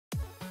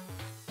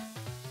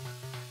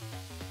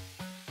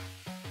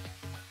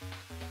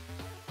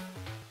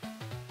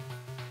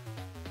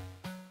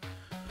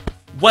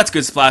What's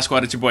good, Splash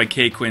Squad? It's your boy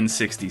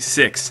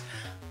KQuinn66.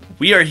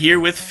 We are here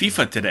with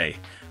FIFA today.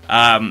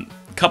 A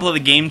couple of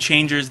the game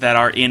changers that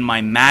are in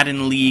my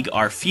Madden League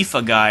are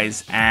FIFA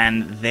guys,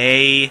 and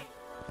they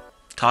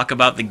talk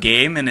about the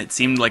game, and it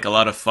seemed like a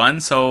lot of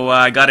fun, so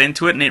I got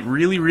into it, and it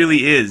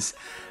really is.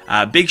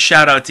 Big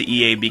shout out to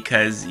EA,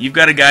 because you've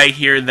got a guy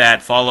here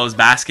that follows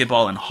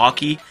basketball and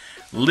hockey.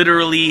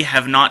 Literally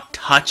have not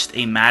touched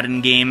a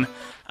Madden game,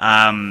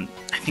 I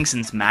think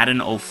since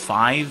Madden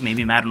 05,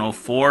 maybe Madden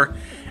 04.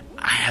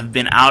 I have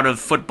been out of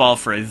football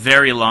for a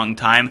very long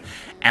time,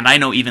 and I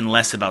know even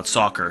less about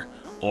soccer,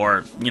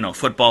 or, you know,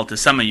 football to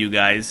some of you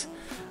guys.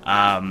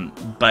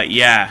 But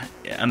yeah,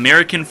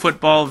 American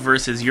football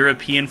versus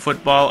European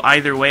football,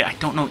 either way, I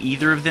don't know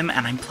either of them,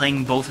 and I'm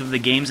playing both of the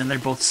games, and they're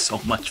both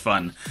so much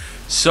fun.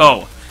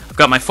 So, I've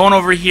got my phone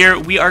over here.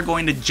 We are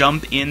going to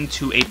jump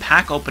into a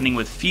pack opening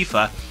with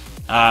FIFA.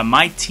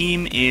 My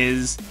team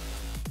is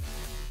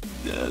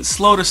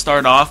slow to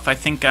start off. I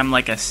think I'm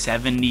like a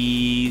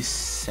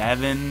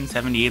 77,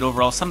 78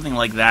 overall, something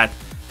like that.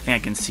 I think I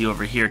can see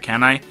over here,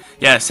 can I?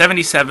 Yeah,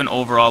 77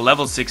 overall,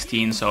 level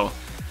 16, so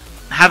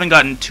haven't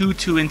gotten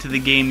too into the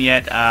game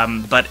yet,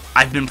 but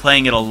I've been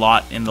playing it a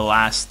lot in the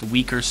last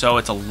week or so.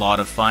 It's a lot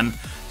of fun.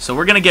 So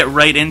we're going to get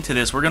right into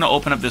this. We're going to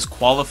open up this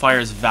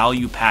qualifiers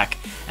value pack,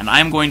 and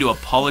I'm going to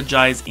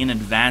apologize in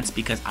advance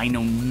because I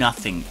know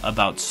nothing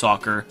about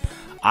soccer.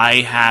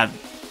 I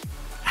have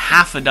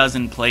half a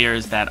dozen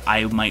players that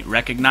I might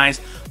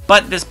recognize,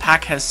 but this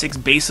pack has 6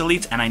 base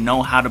elites, and I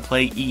know how to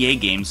play EA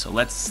games, so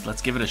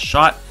let's give it a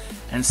shot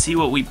and see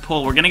what we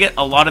pull. We're gonna get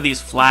a lot of these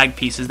flag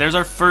pieces. There's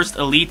our first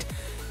elite.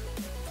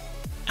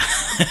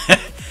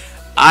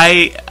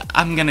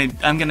 I'm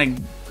gonna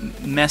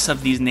mess up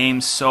these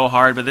names so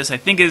hard, but this I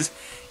think is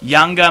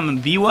Yanga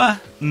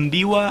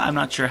Mbiwa. I'm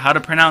not sure how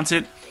to pronounce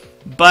it,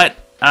 but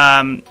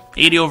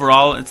 80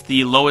 overall. It's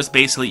the lowest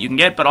base elite you can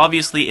get, but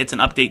obviously it's an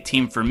update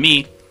team for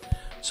me.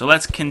 So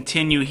let's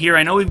continue here.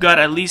 I know we've got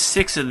at least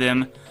 6 of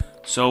them,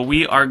 so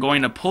we are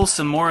going to pull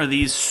some more of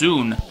these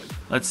soon.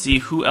 Let's see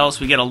who else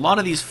we get. A lot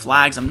of these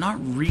flags, I'm not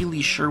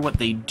really sure what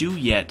they do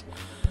yet.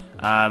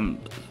 A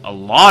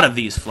lot of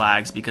these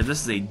flags, because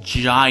this is a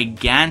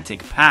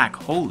gigantic pack.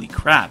 Holy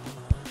crap.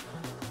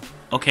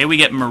 Okay, we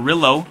get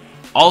Murillo,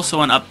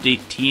 also an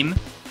update team.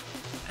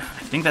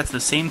 I think that's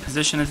the same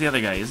position as the other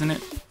guy, isn't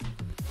it?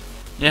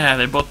 Yeah,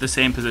 they're both the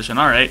same position.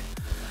 Alright.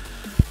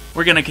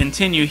 We're going to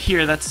continue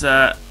here. That's,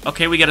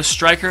 okay, we get a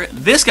striker.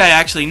 This guy I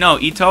actually know,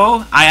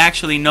 Ito. I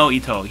actually know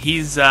Ito.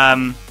 He's,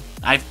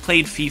 I've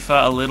played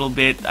FIFA a little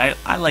bit.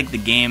 I like the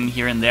game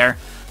here and there.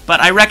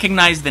 But I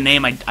recognize the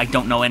name. I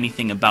don't know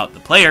anything about the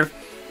player.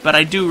 But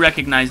I do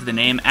recognize the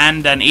name.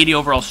 And an 80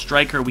 overall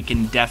striker we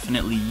can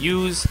definitely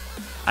use.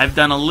 I've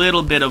done a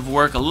little bit of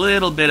work, a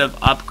little bit of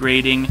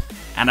upgrading.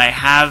 And I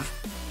have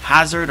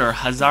Hazard,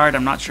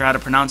 I'm not sure how to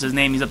pronounce his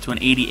name. He's up to an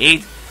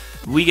 88.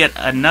 We get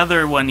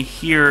another one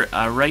here,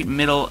 right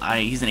middle.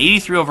 He's an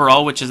 83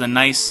 overall, which is a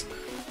nice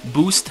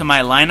boost to my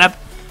lineup.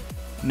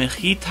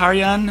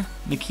 Mkhitaryan,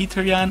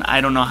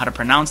 I don't know how to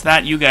pronounce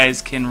that. You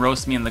guys can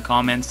roast me in the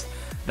comments.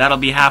 That'll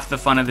be half the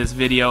fun of this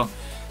video.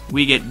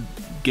 We get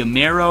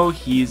Gamero.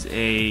 He's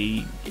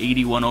a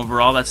 81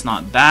 overall. That's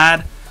not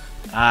bad.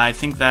 I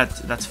think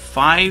that's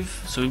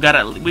 5. So we've got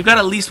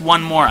at least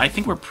one more. I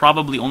think we're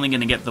probably only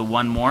going to get the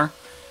one more.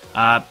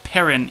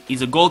 Perrin,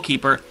 he's a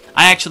goalkeeper.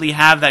 I actually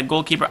have that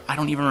goalkeeper. I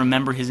don't even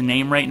remember his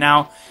name right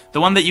now.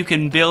 The one that you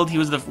can build, he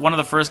was one of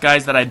the first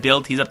guys that I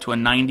built. He's up to a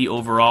 90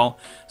 overall.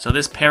 So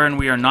this Perrin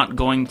we are not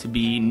going to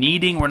be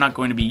needing. We're not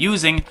going to be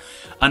using.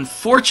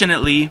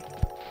 Unfortunately,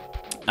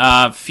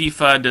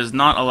 FIFA does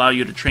not allow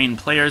you to train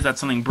players. That's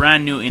something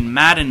brand new in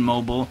Madden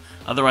Mobile.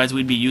 Otherwise,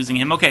 we'd be using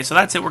him. Okay, so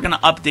that's it. We're going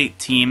to update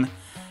team.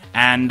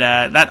 And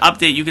that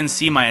update, you can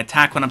see my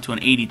attack went up to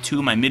an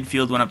 82. My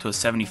midfield went up to a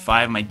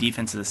 75. My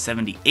defense is a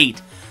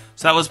 78.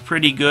 So that was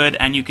pretty good,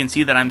 and you can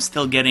see that I'm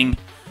still getting,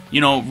 you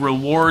know,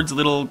 rewards,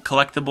 little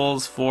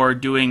collectibles for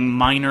doing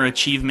minor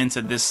achievements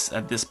at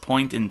this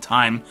point in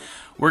time.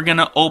 We're going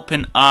to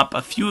open up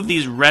a few of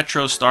these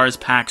Retro Stars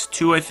packs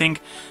too, I think,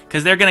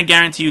 because they're going to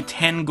guarantee you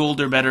 10 gold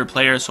or better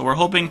players. So we're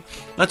hoping,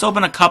 let's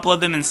open a couple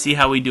of them and see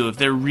how we do. If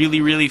they're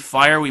really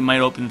fire, we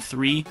might open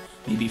 3,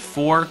 maybe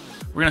 4.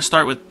 We're going to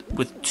start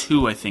with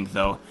 2, I think,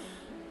 though.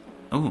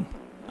 Oh,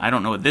 I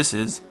don't know what this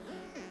is.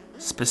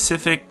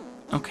 Specific,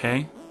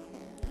 okay.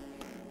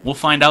 We'll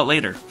find out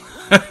later.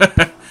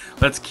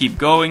 Let's keep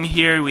going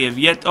here. We have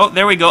yet... Oh,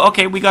 there we go.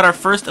 Okay, we got our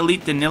first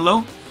Elite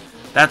Danilo.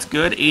 That's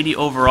good. 80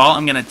 overall.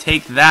 I'm going to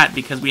take that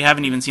because we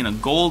haven't even seen a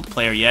gold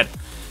player yet.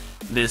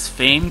 This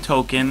Fame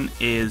token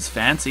is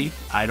fancy.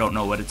 I don't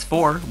know what it's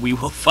for. We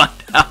will find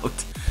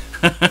out.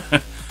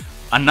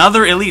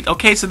 Another Elite.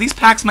 Okay, so these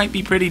packs might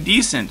be pretty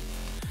decent.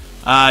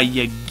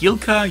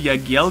 Yagielka.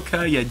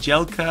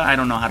 I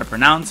don't know how to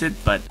pronounce it,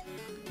 but...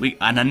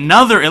 And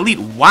another Elite.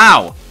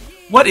 Wow!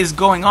 What is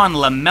going on?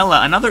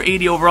 Lamela, another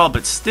 80 overall,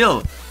 but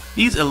still,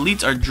 these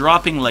elites are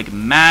dropping like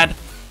mad.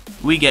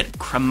 We get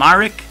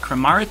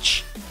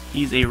Kramaric.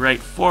 He's a right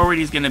forward.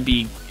 He's going to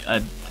be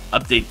an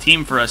update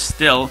team for us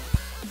still.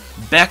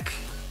 Beck,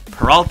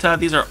 Peralta.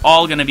 These are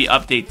all going to be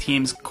update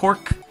teams.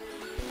 Cork,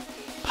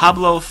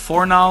 Pablo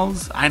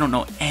Fornals. I don't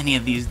know any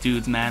of these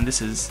dudes, man.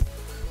 This is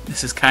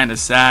kind of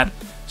sad.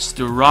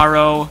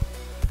 Sturaro.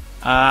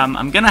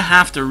 I'm going to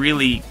have to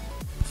really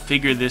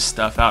figure this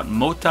stuff out.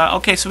 Mota.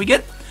 Okay, so we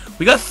got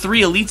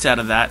 3 elites out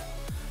of that,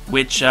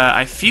 which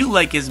I feel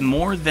like is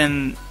more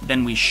than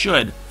we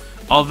should.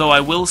 Although I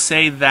will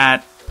say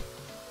that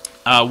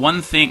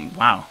one thing...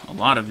 Wow, a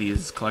lot of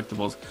these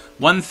collectibles.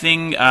 One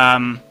thing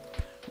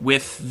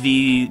with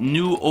the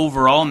new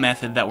overall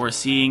method that we're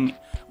seeing...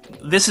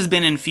 This has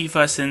been in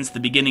FIFA since the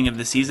beginning of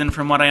the season,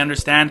 from what I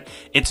understand.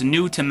 It's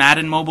new to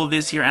Madden Mobile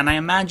this year, and I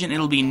imagine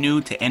it'll be new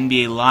to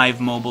NBA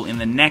Live Mobile in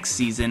the next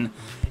season,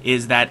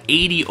 is that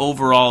 80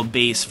 overall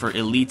base for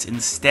elites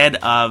instead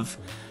of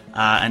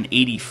an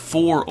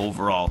 84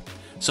 overall.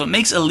 So it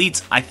makes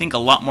elites, I think, a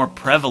lot more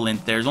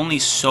prevalent. There's only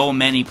so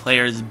many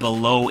players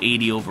below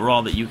 80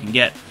 overall that you can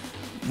get.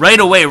 Right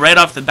away, right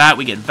off the bat,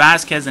 we get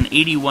Vasquez, an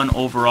 81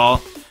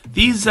 overall.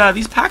 These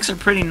packs are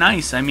pretty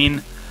nice. I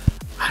mean,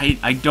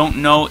 I don't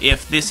know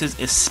if this is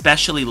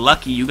especially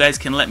lucky. You guys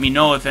can let me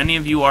know if any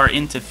of you are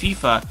into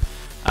FIFA.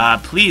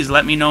 Please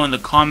let me know in the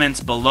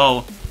comments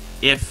below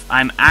if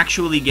I'm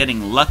actually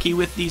getting lucky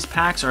with these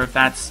packs, or if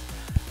that's,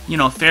 you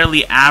know,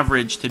 fairly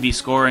average to be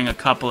scoring a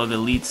couple of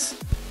elites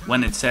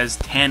when it says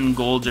 10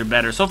 golds or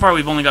better. So far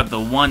we've only got the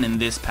 1 in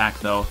this pack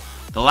though.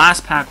 The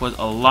last pack was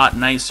a lot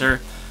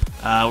nicer.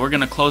 We're going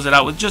to close it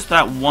out with just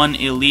that 1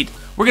 elite.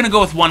 We're going to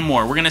go with 1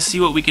 more. We're going to see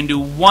what we can do.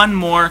 1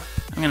 more.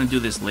 I'm going to do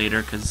this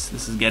later because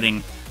this is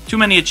getting too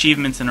many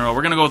achievements in a row.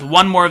 We're going to go with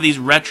 1 more of these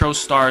Retro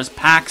Stars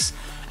packs,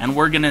 and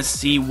we're going to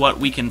see what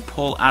we can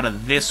pull out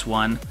of this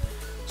one.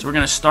 So we're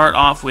going to start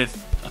off with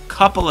a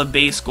couple of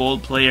base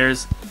gold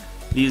players.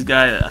 These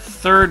guys, a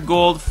 3rd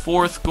gold,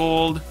 4th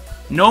gold.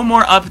 No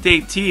more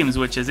update teams,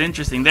 which is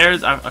interesting.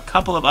 There's a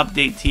couple of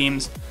update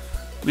teams.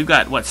 We've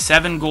got, what,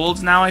 7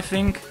 golds now, I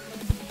think?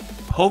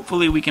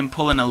 Hopefully we can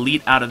pull an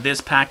elite out of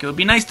this pack. It would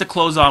be nice to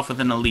close off with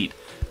an elite.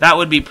 That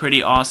would be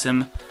pretty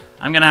awesome.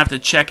 I'm going to have to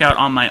check out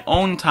on my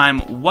own time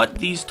what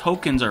these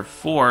tokens are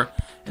for.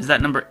 Is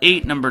that number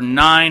 8, number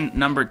 9,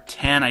 number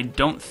 10? I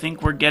don't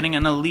think we're getting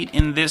an elite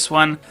in this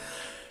one.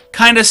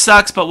 Kind of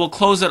sucks, but we'll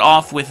close it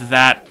off with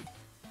that.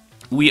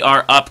 We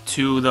are up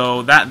to,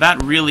 though,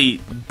 that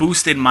really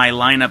boosted my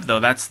lineup,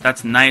 though.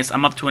 That's nice.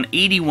 I'm up to an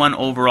 81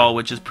 overall,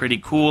 which is pretty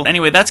cool.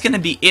 Anyway, that's going to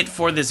be it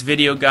for this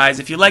video, guys.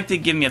 If you liked it,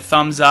 give me a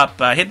thumbs up.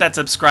 Hit that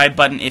subscribe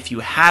button if you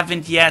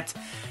haven't yet.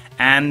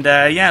 And,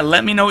 yeah,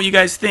 let me know what you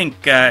guys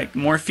think.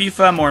 More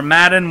FIFA, more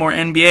Madden, more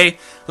NBA.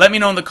 Let me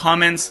know in the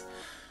comments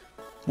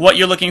what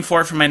you're looking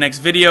for my next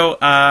video.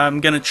 I'm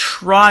going to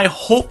try,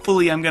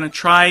 hopefully,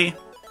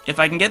 if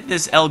I can get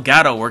this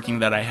Elgato working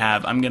that I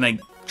have, I'm going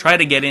to try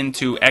to get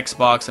into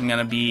Xbox. I'm going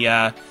to be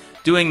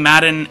doing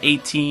Madden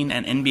 18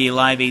 and NBA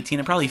Live 18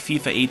 and probably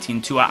FIFA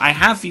 18 too. I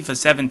have FIFA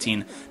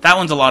 17. That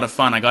one's a lot of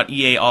fun. I got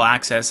EA All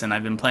Access and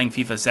I've been playing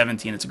FIFA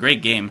 17. It's a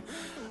great game.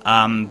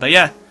 But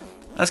yeah,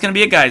 that's going to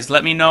be it, guys.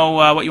 Let me know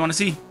what you want to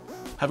see.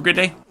 Have a great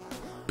day.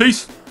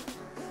 Peace.